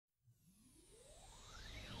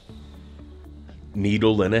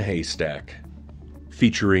Needle in a Haystack,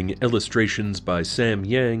 featuring illustrations by Sam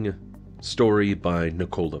Yang, story by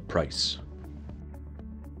Nicola Price.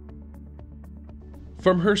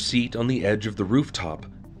 From her seat on the edge of the rooftop,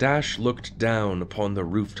 Dash looked down upon the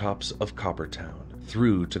rooftops of Coppertown,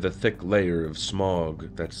 through to the thick layer of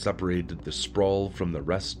smog that separated the sprawl from the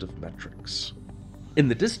rest of Metrix. In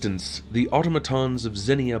the distance, the automatons of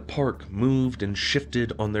Zinnia Park moved and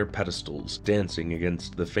shifted on their pedestals, dancing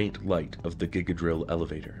against the faint light of the Gigadrill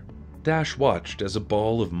elevator. Dash watched as a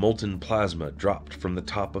ball of molten plasma dropped from the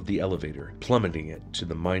top of the elevator, plummeting it to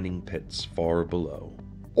the mining pits far below.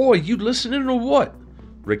 "Oi, you listening or what?"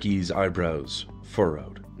 Ricky's eyebrows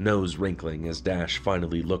furrowed, nose wrinkling as Dash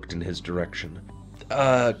finally looked in his direction.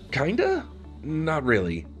 Kinda? Not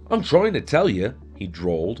really. I'm trying to tell you," he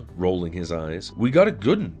drawled, rolling his eyes. "We got a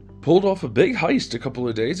good 'un. Pulled off a big heist a couple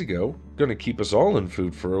of days ago. Gonna keep us all in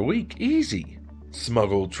food for a week, easy."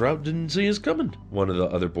 "Smug old trout didn't see us coming," one of the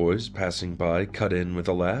other boys passing by cut in with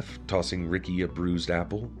a laugh, tossing Ricky a bruised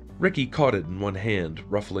apple. Ricky caught it in one hand,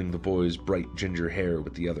 ruffling the boy's bright ginger hair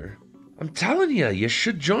with the other. "I'm telling you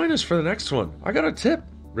should join us for the next one. I got a tip."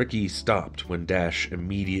 Ricky stopped when Dash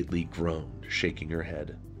immediately groaned, shaking her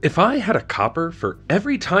head. "If I had a copper for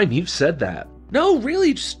every time you've said that." "No,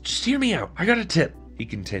 really, just hear me out. I got a tip," he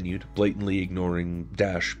continued, blatantly ignoring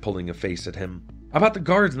Dash pulling a face at him. "About the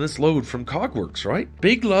guards in this load from Cogworks, right?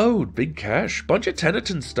 Big load, big cash, bunch of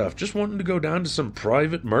Tennyton stuff, just wanting to go down to some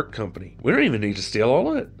private merc company. We don't even need to steal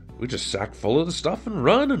all of it. We just sack full of the stuff and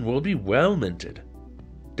run, and we'll be well minted."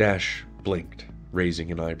 Dash blinked,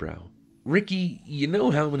 raising an eyebrow. "Ricky, you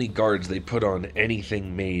know how many guards they put on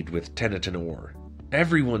anything made with Tennyton ore?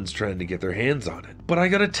 Everyone's trying to get their hands on it. But I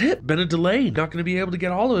got a tip. Been a delay. Not going to be able to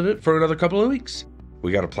get all of it for another couple of weeks.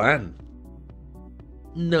 We got a plan."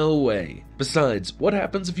 "No way. Besides, what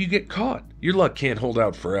happens if you get caught? Your luck can't hold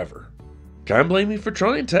out forever." "Can't blame you for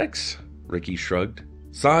trying, Tex," Ricky shrugged.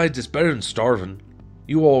 "Besides, it's better than starving.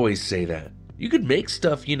 You always say that. You could make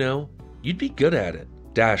stuff, you know. You'd be good at it."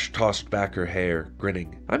 Dash tossed back her hair,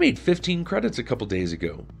 grinning. "I made 15 credits a couple days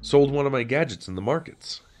ago. Sold one of my gadgets in the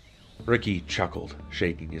markets." Ricky chuckled,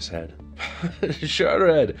 shaking his head. "Sure,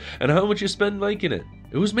 Ed. And how much you spend making it?"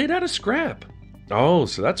 "It was made out of scrap." "Oh,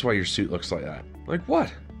 so that's why your suit looks like that." "Like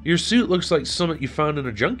what?" "Your suit looks like something you found in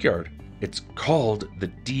a junkyard." "It's called the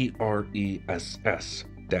DRESS,"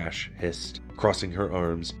 Dash hissed, crossing her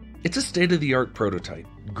arms. "It's a state-of-the-art prototype."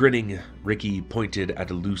 Grinning, Ricky pointed at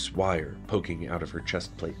a loose wire poking out of her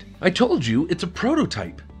chest plate. "I told you, it's a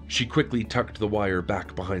prototype." She quickly tucked the wire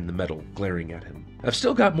back behind the metal, glaring at him. "I've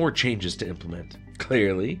still got more changes to implement."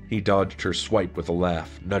 "Clearly." He dodged her swipe with a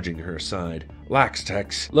laugh, nudging her aside. "Lax,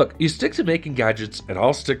 Tex. Look, you stick to making gadgets, and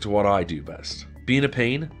I'll stick to what I do best. Being a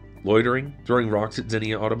pain? Loitering? Throwing rocks at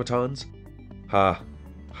Zinnia automatons?" "Ha.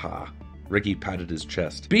 Ha." Ricky patted his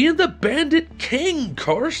chest. "Being the Bandit King,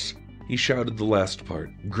 course!" He shouted the last part,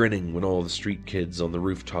 grinning when all the street kids on the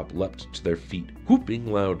rooftop leapt to their feet,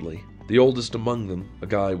 whooping loudly. The oldest among them, a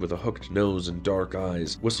guy with a hooked nose and dark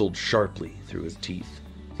eyes, whistled sharply through his teeth.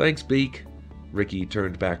 "Thanks, Beak." Ricky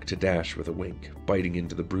turned back to Dash with a wink, biting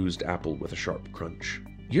into the bruised apple with a sharp crunch.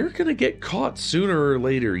 "You're gonna get caught sooner or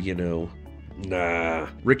later, you know." "Nah."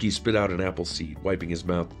 Ricky spit out an apple seed, wiping his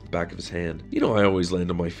mouth with the back of his hand. "You know I always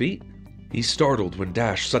land on my feet." He startled when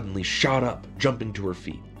Dash suddenly shot up, jumping to her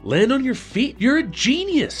feet. "Land on your feet? You're a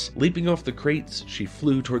genius!" Leaping off the crates, she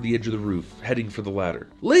flew toward the edge of the roof, heading for the ladder.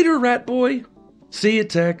 "Later, rat boy!" "See ya,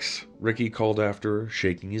 Tex," Ricky called after her,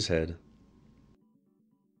 shaking his head.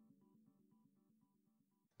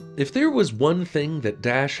 If there was one thing that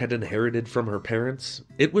Dash had inherited from her parents,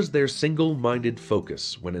 it was their single-minded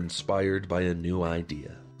focus when inspired by a new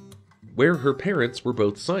idea. Where her parents were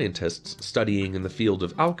both scientists studying in the field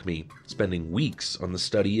of alchemy, spending weeks on the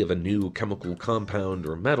study of a new chemical compound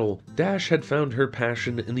or metal, Dash had found her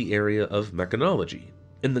passion in the area of mechanology.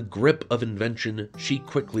 In the grip of invention, she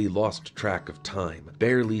quickly lost track of time,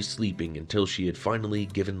 barely sleeping until she had finally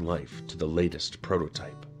given life to the latest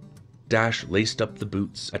prototype. Dash laced up the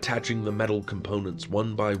boots, attaching the metal components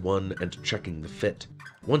one by one and checking the fit.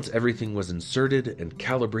 Once everything was inserted and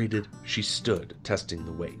calibrated, she stood, testing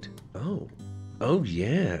the weight. Oh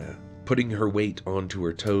yeah. Putting her weight onto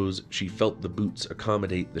her toes, she felt the boots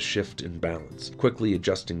accommodate the shift in balance, quickly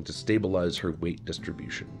adjusting to stabilize her weight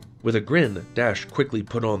distribution. With a grin, Dash quickly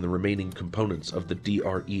put on the remaining components of the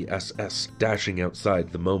DRESS, dashing outside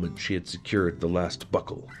the moment she had secured the last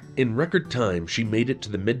buckle. In record time, she made it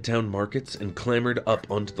to the Midtown markets and clambered up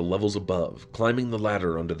onto the levels above, climbing the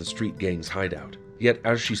ladder onto the street gang's hideout. Yet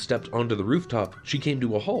as she stepped onto the rooftop, she came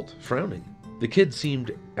to a halt, frowning. The kids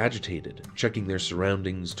seemed agitated, checking their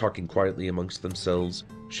surroundings, talking quietly amongst themselves.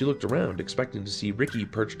 She looked around, expecting to see Ricky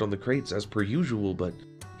perched on the crates as per usual, but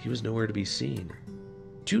he was nowhere to be seen.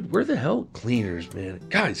 Dude, where the hell? Cleaners, man.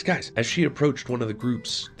 Guys. As she approached one of the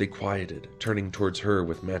groups, they quieted, turning towards her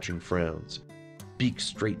with matching frowns. Beak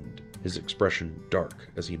straightened, his expression dark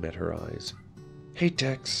as he met her eyes. Hey,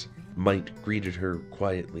 Tex. Mite greeted her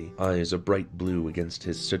quietly, eyes a bright blue against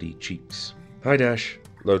his sooty cheeks. Hi, Dash.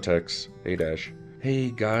 Hello, Tex. Hey, Dash.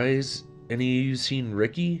 Hey, guys. Any of you seen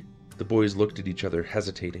Ricky? The boys looked at each other,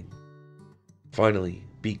 hesitating. Finally,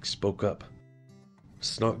 Beak spoke up.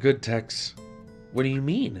 It's not good, Tex. What do you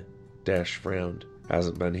mean? Dash frowned.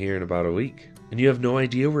 Hasn't been here in about a week. And you have no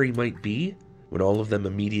idea where he might be? When all of them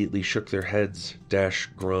immediately shook their heads, Dash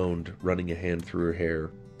groaned, running a hand through her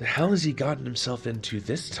hair. The hell has he gotten himself into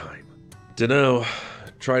this time? Dunno.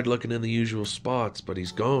 Tried looking in the usual spots, but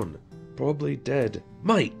he's gone. Probably dead.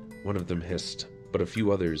 Might, one of them hissed, but a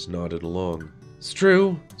few others nodded along. It's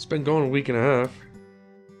true. It's been gone a week and a half.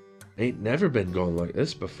 Ain't never been gone like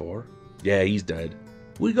this before. Yeah, he's dead.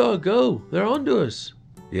 We gotta go. They're onto us.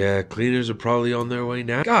 Yeah, cleaners are probably on their way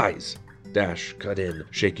now. Guys! Dash cut in,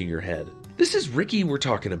 shaking her head. This is Ricky we're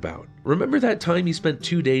talking about. Remember that time he spent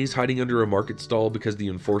 2 days hiding under a market stall because the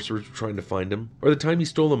enforcers were trying to find him? Or the time he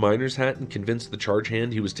stole a miner's hat and convinced the charge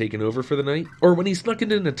hand he was taking over for the night? Or when he snuck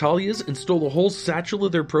into Natalia's and stole a whole satchel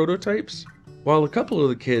of their prototypes? While a couple of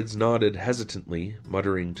the kids nodded hesitantly,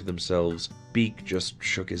 muttering to themselves, Beak just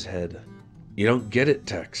shook his head. You don't get it,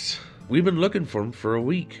 Tex. We've been looking for him for a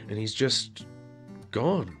week, and he's just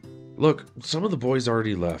gone. Look, some of the boys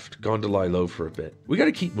already left, gone to lie low for a bit. We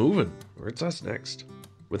gotta keep moving, or it's us next.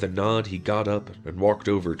 With a nod, he got up and walked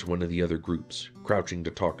over to one of the other groups, crouching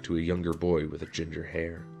to talk to a younger boy with a ginger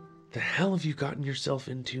hair. The hell have you gotten yourself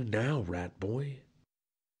into now, rat boy?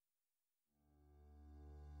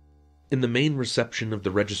 In the main reception of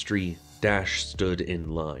the registry, Dash stood in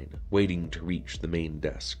line, waiting to reach the main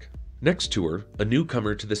desk. Next to her, a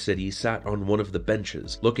newcomer to the city sat on one of the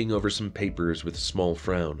benches, looking over some papers with a small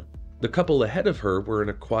frown. The couple ahead of her were in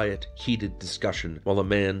a quiet, heated discussion, while a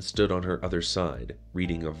man stood on her other side,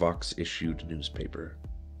 reading a Vox-issued newspaper.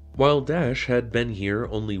 While Dash had been here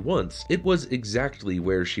only once, it was exactly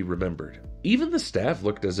where she remembered. Even the staff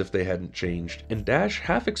looked as if they hadn't changed, and Dash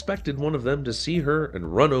half expected one of them to see her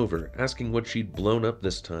and run over, asking what she'd blown up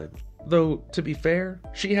this time. Though, to be fair,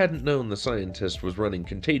 she hadn't known the scientist was running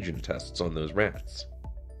contagion tests on those rats.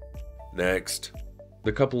 Next.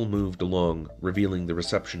 The couple moved along, revealing the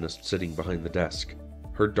receptionist sitting behind the desk.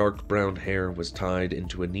 Her dark brown hair was tied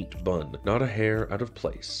into a neat bun, not a hair out of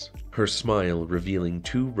place. Her smile revealing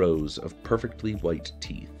 2 rows of perfectly white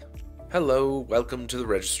teeth. Hello, welcome to the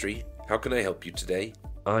registry. How can I help you today?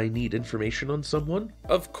 I need information on someone?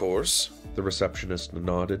 Of course. The receptionist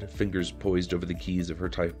nodded, fingers poised over the keys of her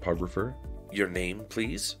typographer. Your name,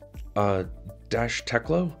 please? Dash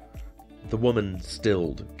Teklo? The woman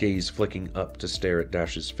stilled, gaze flicking up to stare at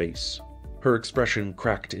Dash's face. Her expression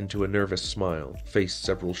cracked into a nervous smile, face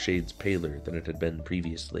several shades paler than it had been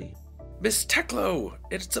previously. Miss Teklo,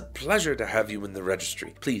 it's a pleasure to have you in the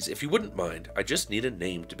registry. Please, if you wouldn't mind, I just need a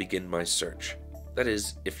name to begin my search. That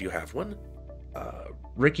is, if you have one.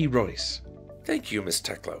 Ricky Royce. Thank you, Miss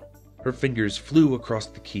Teklo. Her fingers flew across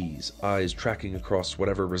the keys, eyes tracking across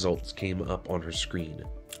whatever results came up on her screen.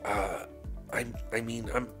 I'm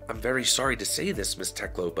very sorry to say this, Miss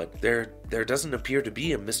Teklo, but there doesn't appear to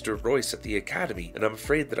be a Mr. Royce at the Academy, and I'm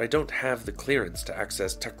afraid that I don't have the clearance to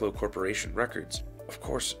access Teklo Corporation records. Of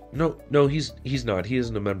course. No, he's not. He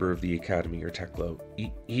isn't a member of the Academy or Teklo.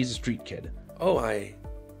 He's a street kid. Oh, I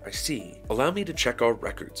see. Allow me to check our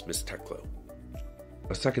records, Miss Teklo.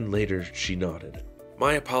 A second later, she nodded.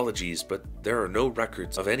 My apologies, but there are no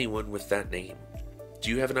records of anyone with that name. Do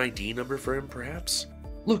you have an ID number for him, perhaps?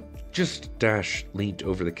 Look, just Dash leaned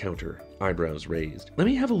over the counter, eyebrows raised. Let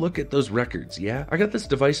me have a look at those records, yeah? I got this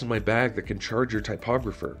device in my bag that can charge your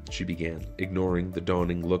typographer, she began, ignoring the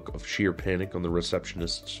dawning look of sheer panic on the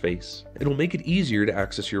receptionist's face. It'll make it easier to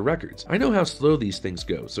access your records. I know how slow these things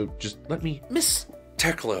go, so just let me... Miss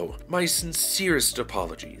Teklo, my sincerest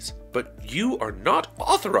apologies, but you are not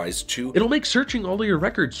authorized to... It'll make searching all of your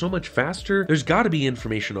records so much faster. There's gotta be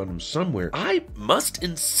information on them somewhere. I must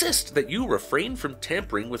insist that you refrain from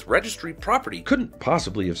tampering with registry property. Couldn't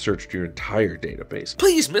possibly have searched your entire database.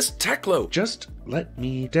 Please, Miss Teklo! Just let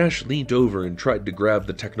me... Dash leaned over and tried to grab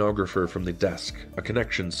the technographer from the desk, a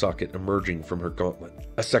connection socket emerging from her gauntlet.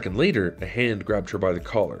 A second later, a hand grabbed her by the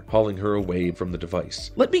collar, hauling her away from the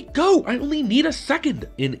device. Let me go! I only need a second!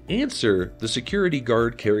 In answer, the security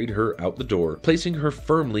guard carried her out the door, placing her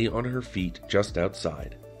firmly on her feet just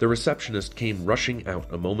outside. The receptionist came rushing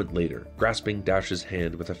out a moment later, grasping Dash's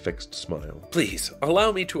hand with a fixed smile. Please,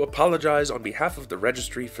 allow me to apologize on behalf of the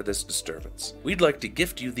registry for this disturbance. We'd like to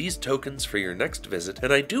gift you these tokens for your next visit,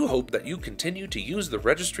 and I do hope that you continue to use the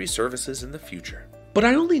registry services in the future. But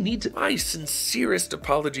I only need to— My sincerest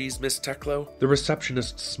apologies, Miss Teklo. The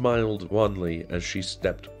receptionist smiled wanly as she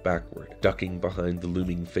stepped backward, ducking behind the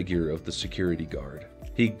looming figure of the security guard.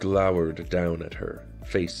 He glowered down at her,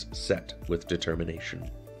 face set with determination.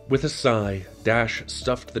 With a sigh, Dash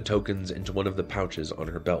stuffed the tokens into one of the pouches on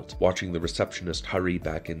her belt, watching the receptionist hurry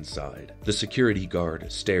back inside. The security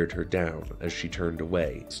guard stared her down as she turned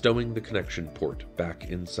away, stowing the connection port back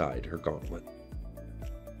inside her gauntlet.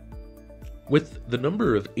 With the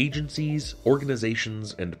number of agencies,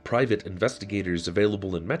 organizations, and private investigators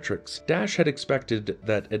available in Metrics, Dash had expected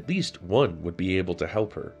that at least one would be able to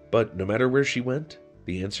help her. But no matter where she went,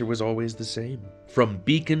 the answer was always the same. From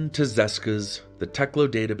Beacon to Zeska's, the Teklo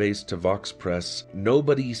database to Vox Press,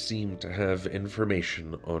 nobody seemed to have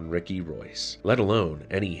information on Ricky Royce, let alone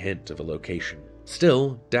any hint of a location.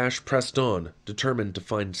 Still, Dash pressed on, determined to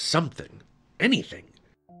find something. Anything.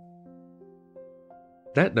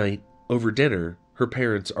 That night, over dinner, her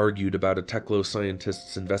parents argued about a Teklo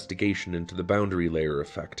scientist's investigation into the boundary layer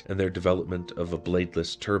effect and their development of a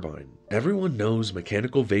bladeless turbine. Everyone knows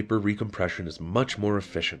mechanical vapor recompression is much more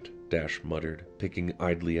efficient, Dash muttered, picking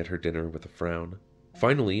idly at her dinner with a frown.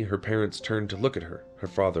 Finally, her parents turned to look at her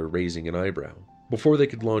father raising an eyebrow. Before they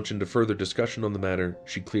could launch into further discussion on the matter,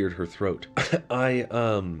 she cleared her throat. I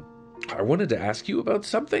wanted to ask you about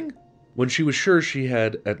something? When she was sure she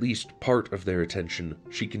had at least part of their attention,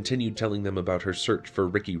 she continued telling them about her search for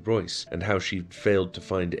Ricky Royce and how she'd failed to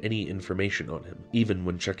find any information on him, even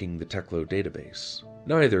when checking the Teklo database.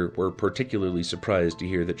 Neither were particularly surprised to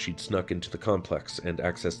hear that she'd snuck into the complex and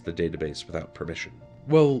accessed the database without permission.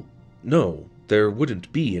 Well, no, there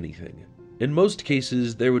wouldn't be anything. In most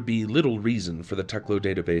cases, there would be little reason for the Teklo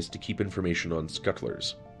database to keep information on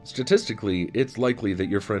scuttlers. Statistically, it's likely that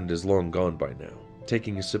your friend is long gone by now.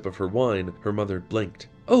 Taking a sip of her wine, her mother blinked.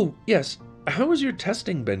 Oh, yes. How has your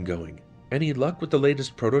testing been going? Any luck with the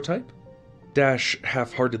latest prototype? Dash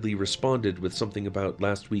half-heartedly responded with something about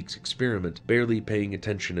last week's experiment, barely paying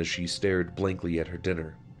attention as she stared blankly at her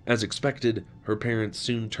dinner. As expected, her parents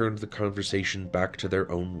soon turned the conversation back to their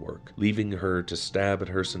own work, leaving her to stab at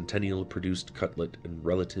her centennial-produced cutlet in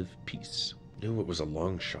relative peace. Knew it was a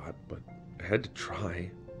long shot, but I had to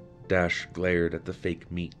try. Dash glared at the fake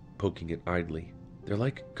meat, poking it idly. They're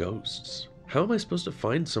like ghosts. How am I supposed to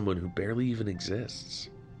find someone who barely even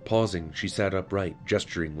exists? Pausing, she sat upright,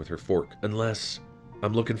 gesturing with her fork. Unless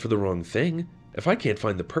I'm looking for the wrong thing. If I can't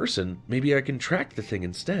find the person, maybe I can track the thing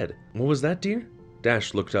instead. What was that, dear?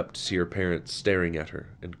 Dash looked up to see her parents staring at her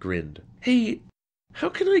and grinned. Hey, how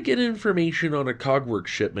can I get information on a Cogworks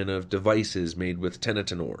shipment of devices made with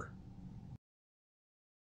tenniton ore?